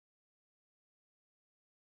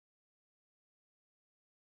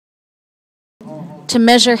To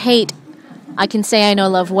measure hate, I can say I know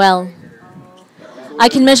love well. I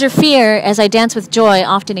can measure fear as I dance with joy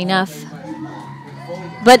often enough.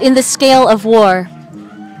 But in the scale of war,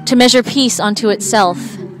 to measure peace onto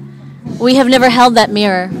itself, we have never held that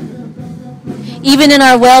mirror. Even in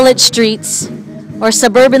our well-lit streets or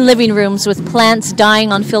suburban living rooms with plants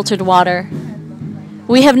dying on filtered water,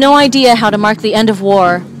 we have no idea how to mark the end of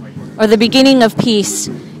war or the beginning of peace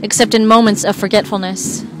except in moments of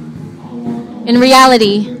forgetfulness. In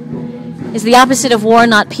reality, is the opposite of war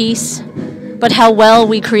not peace, but how well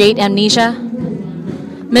we create amnesia?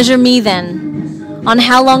 Measure me, then, on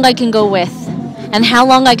how long I can go with, and how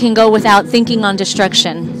long I can go without thinking on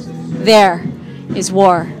destruction. There is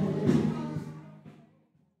war.